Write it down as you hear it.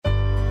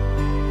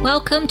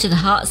Welcome to the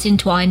Hearts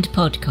Entwined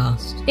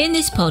podcast. In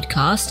this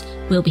podcast,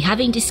 we'll be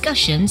having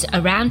discussions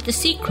around the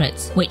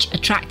secrets which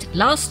attract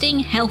lasting,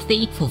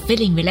 healthy,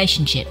 fulfilling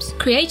relationships,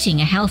 creating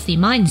a healthy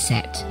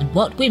mindset, and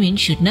what women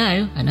should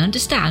know and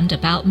understand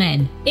about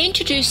men.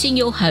 Introducing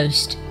your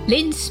host,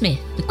 Lynn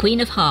Smith, the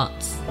Queen of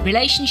Hearts,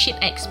 relationship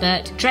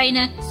expert,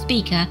 trainer,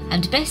 speaker,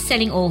 and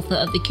best-selling author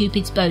of the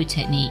Cupid's Bow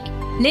technique.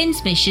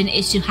 Lynn's mission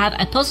is to have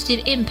a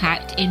positive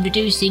impact in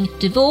reducing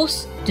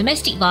divorce,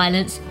 domestic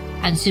violence,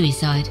 and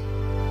suicide.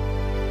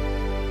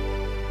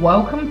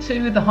 Welcome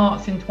to the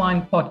Hearts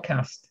Entwined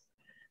podcast.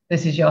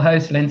 This is your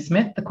host, Lynn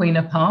Smith, the Queen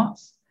of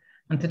Hearts.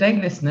 And today,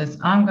 listeners,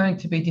 I'm going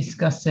to be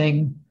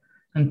discussing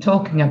and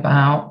talking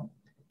about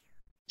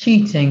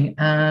cheating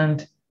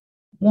and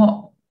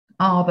what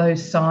are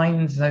those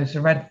signs, those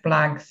red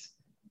flags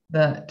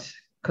that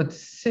could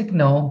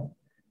signal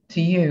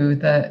to you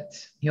that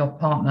your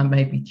partner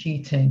may be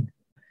cheating.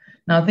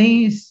 Now,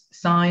 these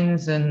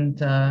signs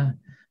and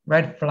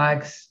red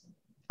flags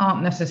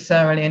aren't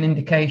necessarily an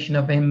indication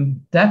of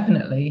him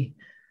definitely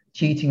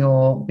cheating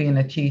or being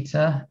a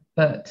cheater,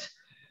 but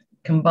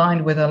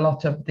combined with a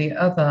lot of the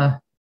other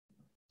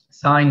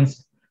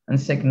signs and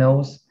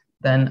signals,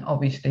 then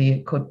obviously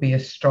it could be a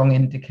strong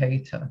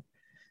indicator.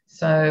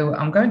 So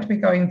I'm going to be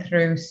going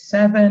through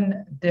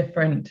 7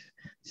 different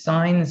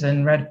signs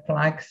and red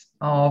flags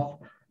of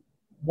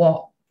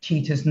what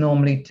cheaters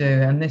normally do.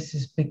 And this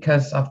is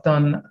because I've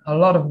done a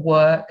lot of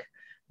work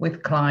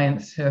with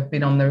clients who have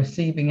been on the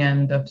receiving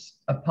end of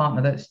a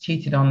partner that's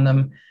cheated on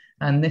them.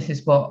 And this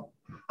is what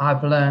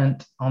I've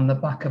learned on the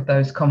back of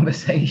those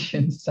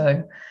conversations.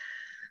 So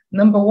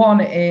number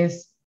 1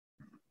 is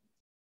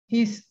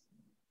he's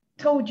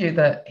told you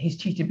that he's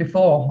cheated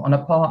before on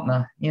a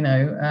partner,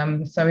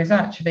 so he's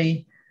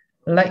actually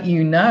let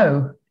you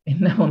know in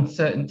no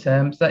uncertain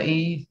terms that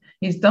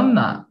he's done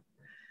that.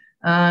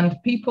 And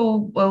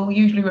people will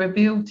usually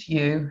reveal to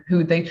you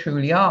who they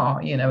truly are.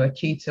 A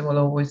cheater will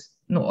always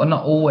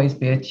not always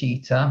be a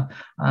cheater,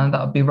 and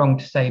that would be wrong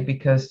to say,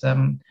 because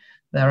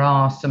there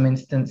are some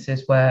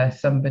instances where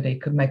somebody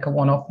could make a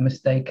one-off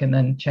mistake and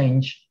then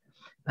change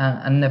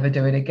and never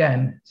do it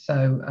again.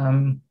 So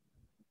I'm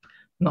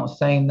not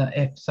saying that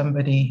if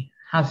somebody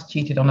has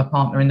cheated on a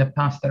partner in the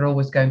past, they're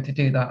always going to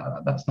do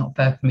that. That's not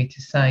fair for me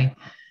to say.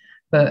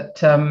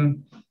 But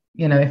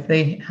if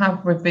they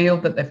have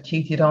revealed that they've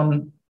cheated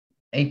on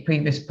a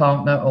previous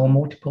partner or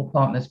multiple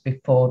partners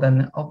before,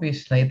 then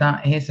obviously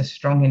that is a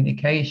strong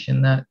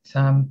indication that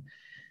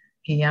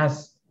he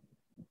has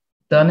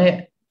done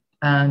it,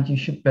 and you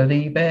should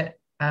believe it.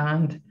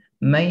 And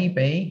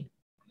maybe,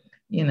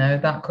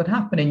 that could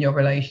happen in your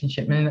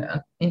relationship.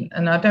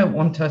 And I don't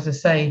want to, as I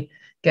say,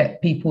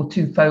 get people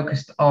too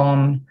focused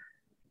on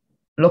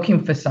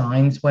looking for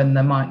signs when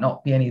there might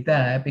not be any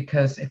there,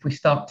 because if we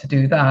start to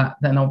do that,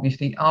 then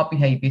obviously our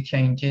behavior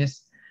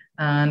changes,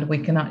 and we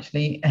can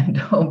actually end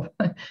up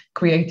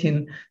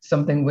creating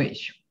something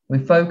which we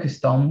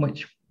focused on,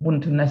 which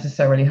wouldn't have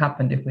necessarily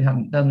happened if we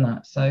hadn't done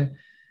that. So,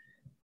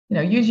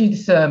 use your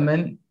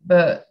discernment.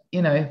 But,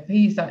 if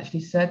he's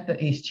actually said that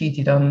he's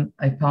cheated on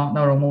a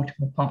partner or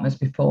multiple partners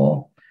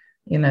before,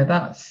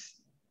 that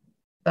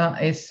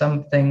is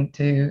something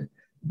to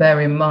bear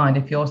in mind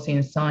if you're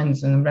seeing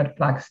signs and red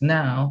flags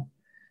now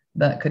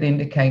that could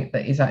indicate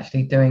that he's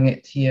actually doing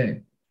it to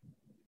you.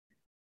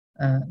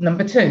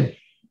 Number 2.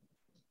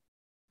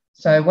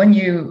 So when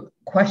you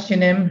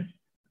question him,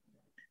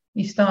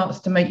 he starts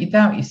to make you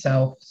doubt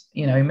yourself.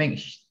 He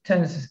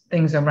turns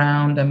things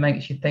around and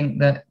makes you think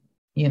that,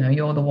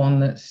 you're the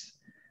one that's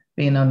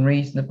being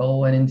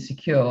unreasonable and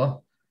insecure,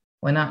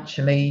 when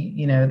actually,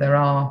 there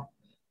are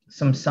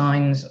some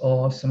signs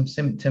or some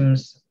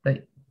symptoms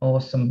or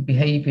some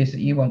behaviors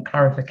that you want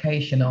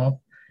clarification of.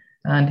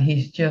 And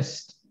he's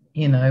just,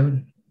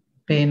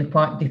 being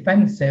quite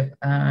defensive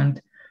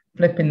and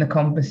flipping the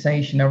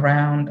conversation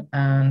around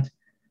and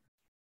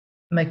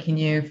making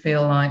you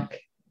feel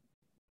like,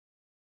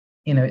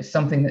 it's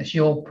something that's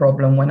your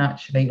problem, when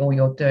actually all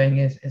you're doing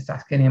is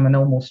asking him a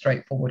normal,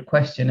 straightforward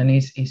question, and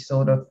he's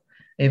sort of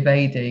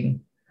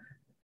evading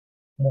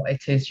what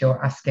it is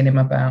you're asking him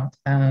about,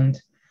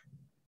 and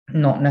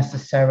not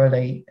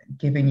necessarily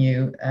giving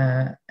you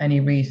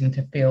any reason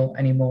to feel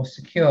any more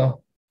secure.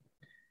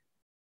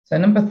 So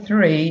number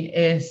 3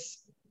 is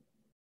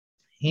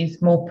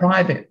he's more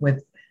private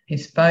with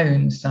his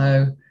phone.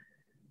 So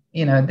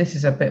this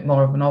is a bit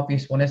more of an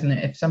obvious one, isn't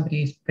it? If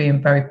somebody's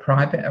being very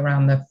private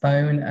around their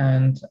phone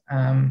and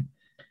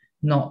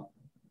not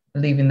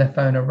leaving the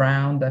phone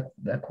around,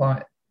 they're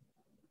quite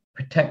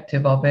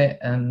protective of it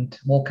and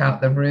walk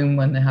out the room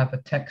when they have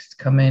a text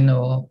come in,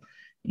 or,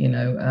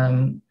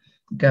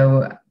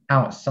 go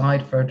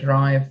outside for a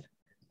drive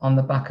on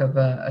the back of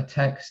a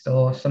text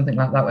or something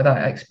like that without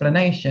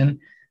explanation,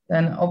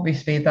 then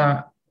obviously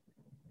that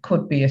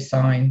could be a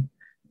sign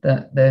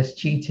that there's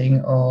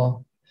cheating,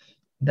 or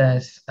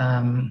there's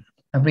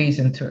a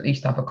reason to at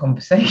least have a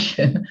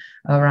conversation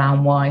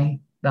around why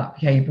that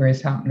behavior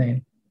is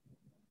happening.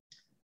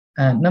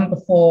 Number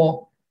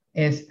 4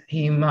 is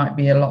he might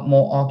be a lot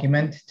more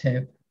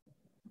argumentative,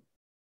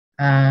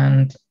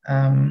 and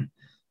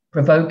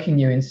provoking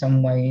you in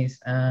some ways,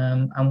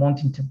 and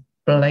wanting to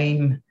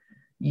blame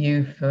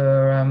you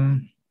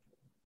for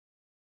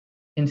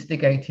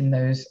instigating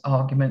those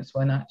arguments,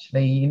 when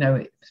actually,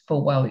 it's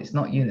full well it's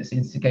not you that's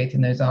instigating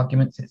those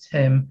arguments, it's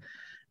him,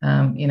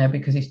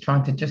 because he's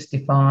trying to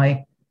justify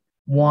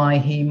why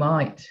he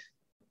might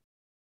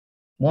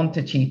want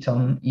to cheat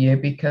on you,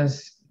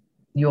 because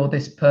you're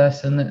this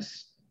person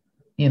that's,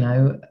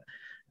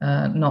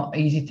 not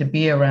easy to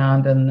be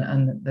around,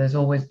 and there's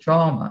always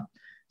drama.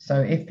 So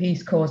if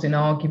he's causing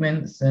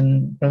arguments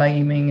and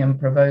blaming and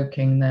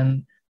provoking,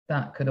 then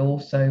that could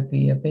also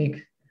be a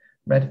big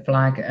red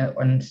flag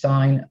and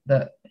sign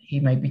that he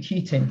may be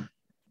cheating.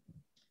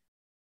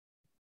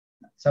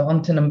 So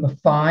on to number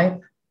 5.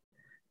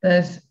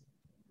 There's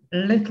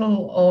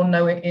little or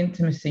no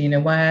intimacy,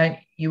 where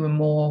you were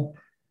more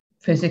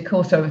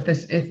physical. So if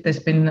there's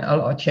been a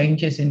lot of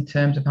changes in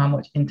terms of how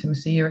much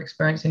intimacy you're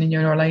experiencing in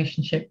your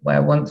relationship,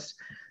 where once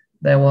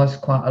there was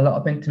quite a lot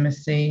of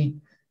intimacy,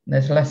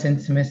 there's less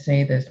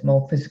intimacy, there's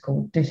more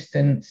physical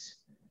distance,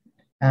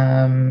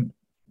 and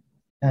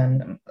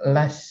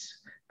less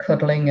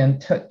cuddling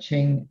and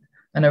touching,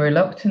 and a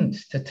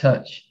reluctance to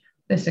touch.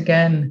 This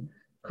again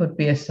could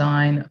be a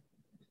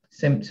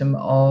symptom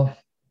of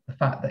the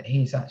fact that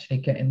he's actually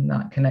getting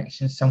that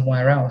connection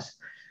somewhere else.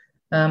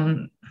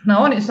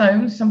 Now, on its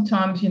own,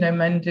 sometimes,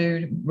 men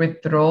do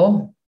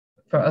withdraw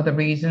for other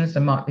reasons.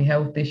 There might be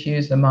health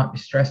issues, there might be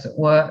stress at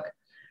work,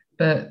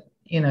 but,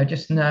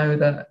 just know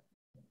that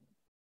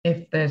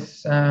if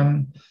there's,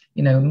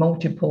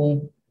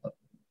 multiple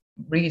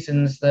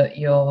reasons that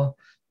you're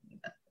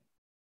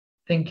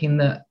thinking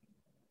that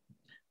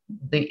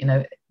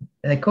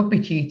they could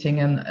be cheating,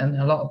 and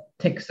a lot of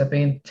ticks are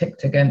being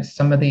ticked against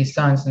some of these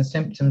signs and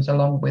symptoms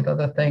along with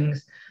other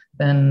things,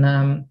 then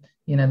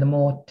the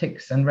more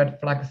ticks and red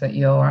flags that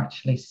you're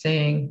actually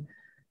seeing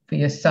for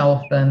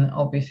yourself, then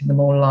obviously the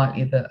more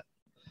likely that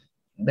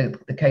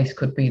the case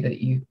could be that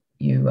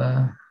you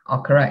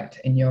are correct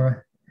in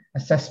your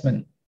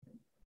assessment.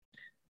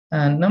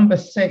 And number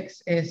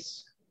 6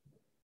 is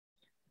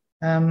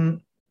a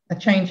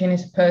change in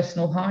his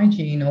personal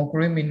hygiene or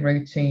grooming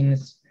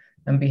routines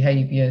and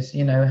behaviors.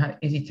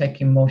 Is he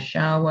taking more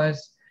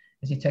showers?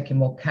 Is he taking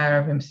more care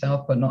of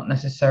himself, but not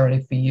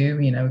necessarily for you,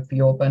 for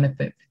your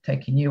benefit, for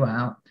taking you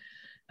out?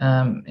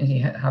 Is he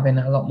having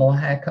a lot more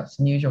haircuts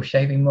than usual,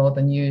 shaving more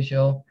than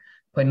usual,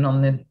 putting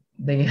on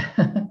the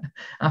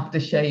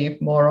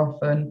aftershave more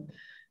often,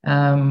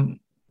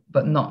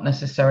 but not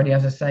necessarily,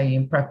 as I say,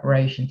 in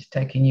preparation to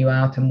taking you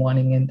out and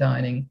wining and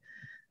dining,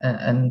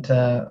 and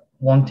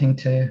wanting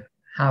to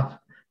have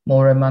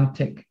more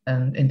romantic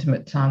and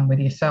intimate time with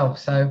yourself.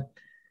 So,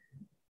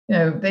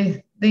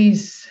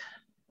 these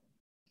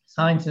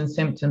signs and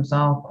symptoms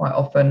are quite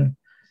often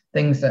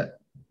things that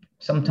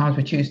sometimes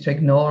we choose to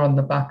ignore on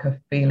the back of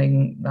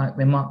feeling like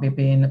we might be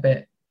being a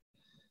bit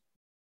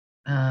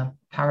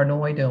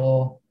paranoid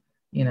or,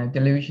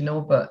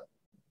 delusional. But,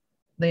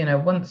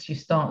 once you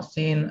start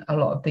seeing a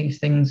lot of these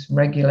things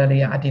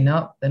regularly adding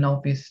up, then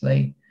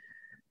obviously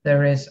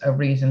there is a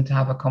reason to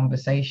have a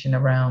conversation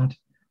around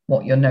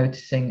what you're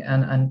noticing,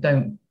 and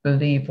don't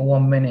believe for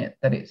 1 minute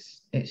that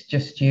it's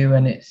just you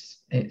and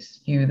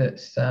it's you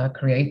that's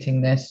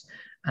creating this,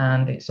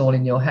 and it's all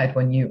in your head,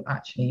 when you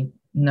actually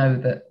know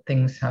that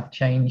things have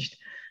changed,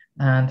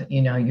 and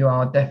you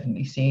are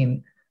definitely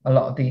seeing a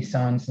lot of these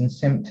signs and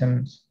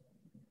symptoms.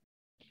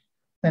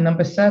 Then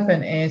number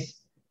 7 is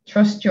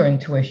trust your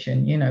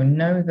intuition.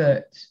 Know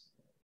that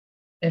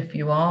if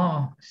you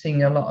are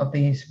seeing a lot of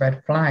these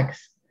red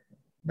flags,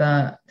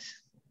 that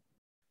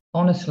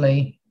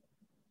honestly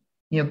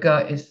your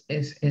gut is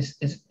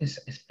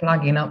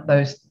flagging up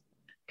those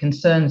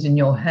concerns in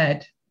your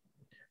head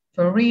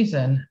for a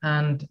reason,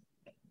 and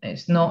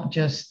it's not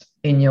just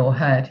in your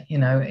head.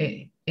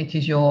 It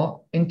is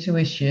your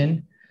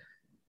intuition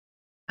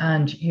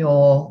and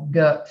your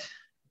gut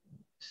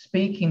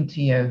speaking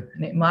to you,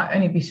 and it might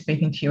only be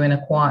speaking to you in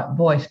a quiet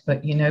voice,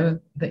 but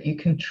that you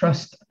can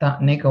trust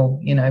that niggle.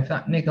 If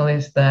that niggle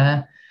is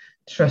there,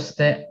 trust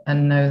it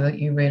and know that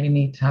you really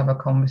need to have a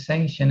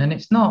conversation. And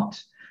it's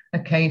not a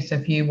case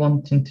of you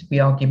wanting to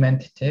be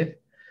argumentative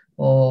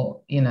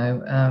or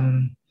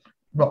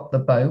rock the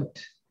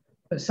boat,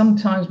 but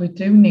sometimes we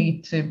do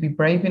need to be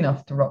brave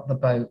enough to rock the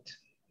boat,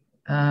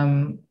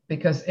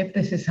 because if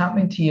this is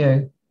happening to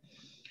you,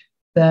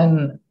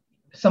 then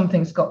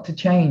something's got to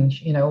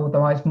change.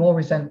 Otherwise more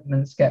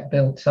resentments get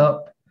built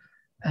up,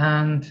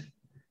 and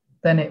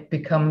then it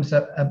becomes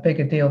a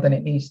bigger deal than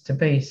it needs to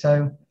be.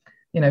 So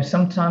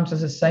sometimes,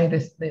 as I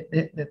say,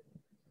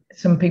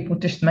 some people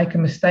just make a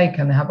mistake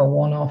and they have a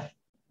one-off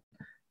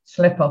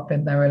slip up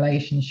in their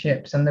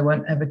relationships, and they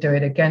won't ever do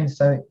it again.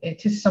 So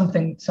it is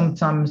something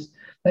sometimes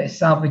that is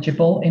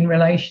salvageable in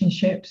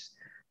relationships.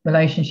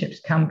 Relationships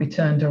can be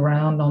turned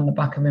around on the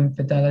back of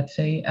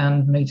infidelity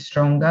and made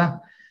stronger.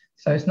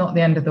 So it's not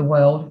the end of the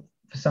world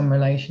for some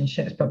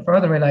relationships, but for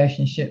other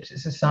relationships,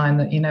 it's a sign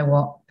that,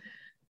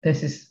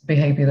 this is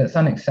behavior that's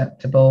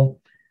unacceptable,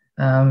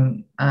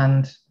 and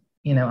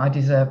I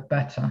deserve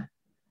better.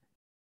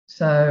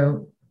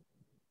 So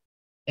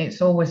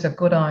it's always a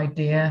good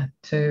idea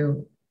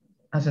to,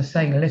 as I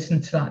say,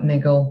 listen to that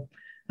niggle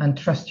and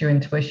trust your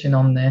intuition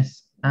on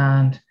this,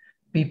 and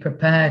be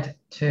prepared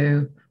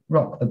to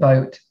rock the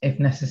boat if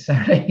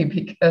necessary,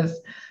 because,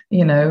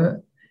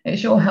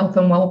 it's your health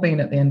and well-being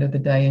at the end of the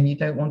day, and you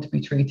don't want to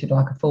be treated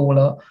like a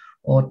fool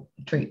or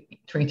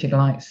treated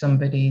like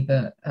somebody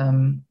that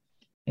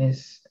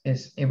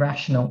is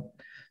irrational.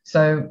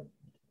 So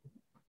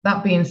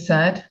that being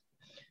said,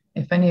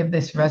 if any of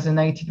this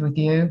resonated with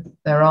you,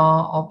 there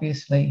are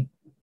obviously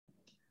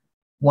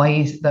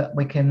ways that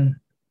we can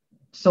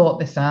sort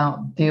this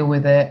out, deal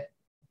with it,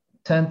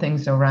 turn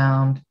things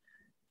around,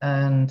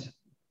 and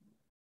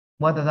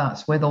whether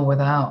that's with or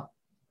without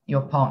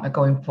your partner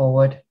going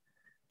forward,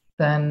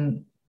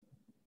 then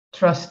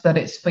trust that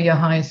it's for your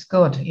highest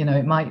good.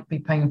 It might be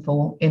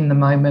painful in the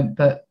moment,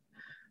 but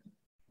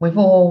we've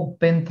all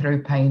been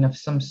through pain of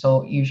some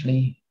sort,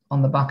 usually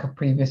on the back of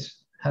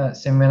previous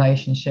hurts in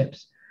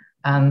relationships,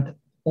 and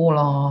all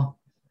our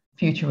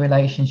future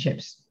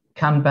relationships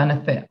can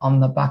benefit on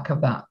the back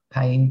of that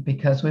pain,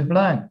 because we've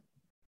learned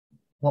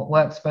what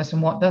works for us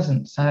and what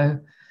doesn't. So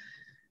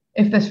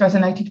if this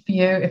resonated for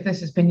you, if this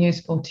has been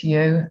useful to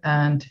you,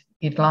 and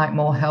you'd like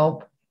more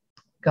help,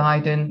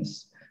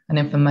 guidance, and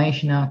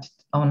information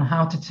on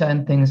how to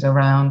turn things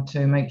around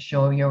to make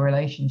sure your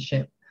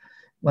relationship,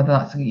 whether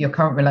that's your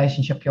current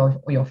relationship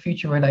or your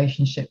future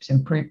relationships,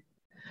 improve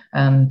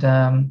and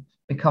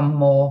become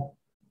more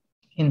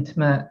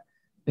intimate,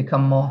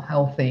 become more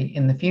healthy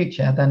in the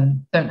future,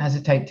 then don't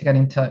hesitate to get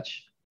in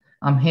touch.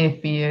 I'm here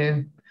for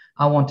you.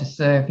 I want to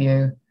serve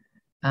you,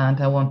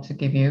 and I want to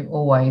give you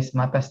always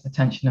my best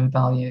attention and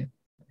value.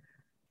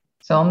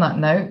 So on that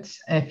note,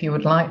 if you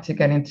would like to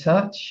get in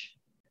touch,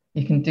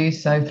 you can do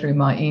so through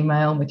my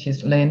email, which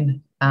is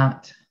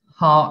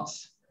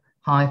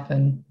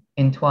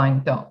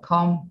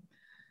lynn@hearts-entwined.com.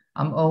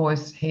 I'm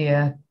always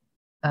here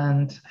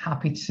and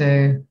happy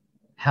to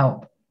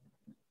help.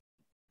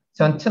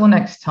 So until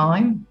next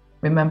time,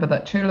 remember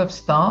that true love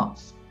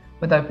starts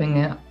with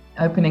opening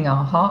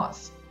our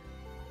hearts.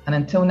 And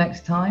until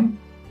next time,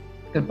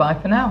 goodbye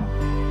for now.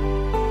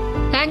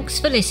 Thanks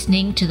for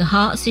listening to the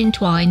Hearts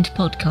Entwined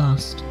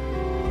podcast.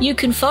 You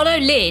can follow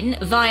Lynn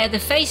via the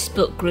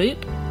Facebook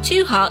group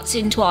Two Hearts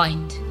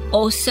Entwined,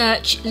 or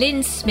search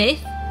Lynn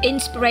Smith,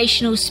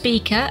 inspirational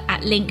speaker,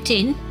 at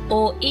LinkedIn,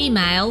 or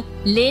email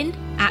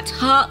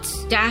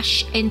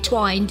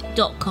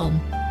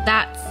lynn@hearts-entwined.com.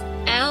 That's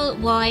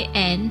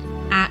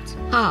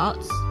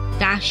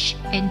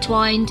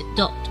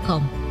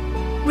LYN@hearts-entwined.com.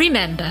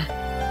 Remember,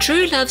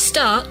 true love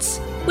starts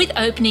with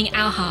opening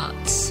our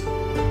hearts.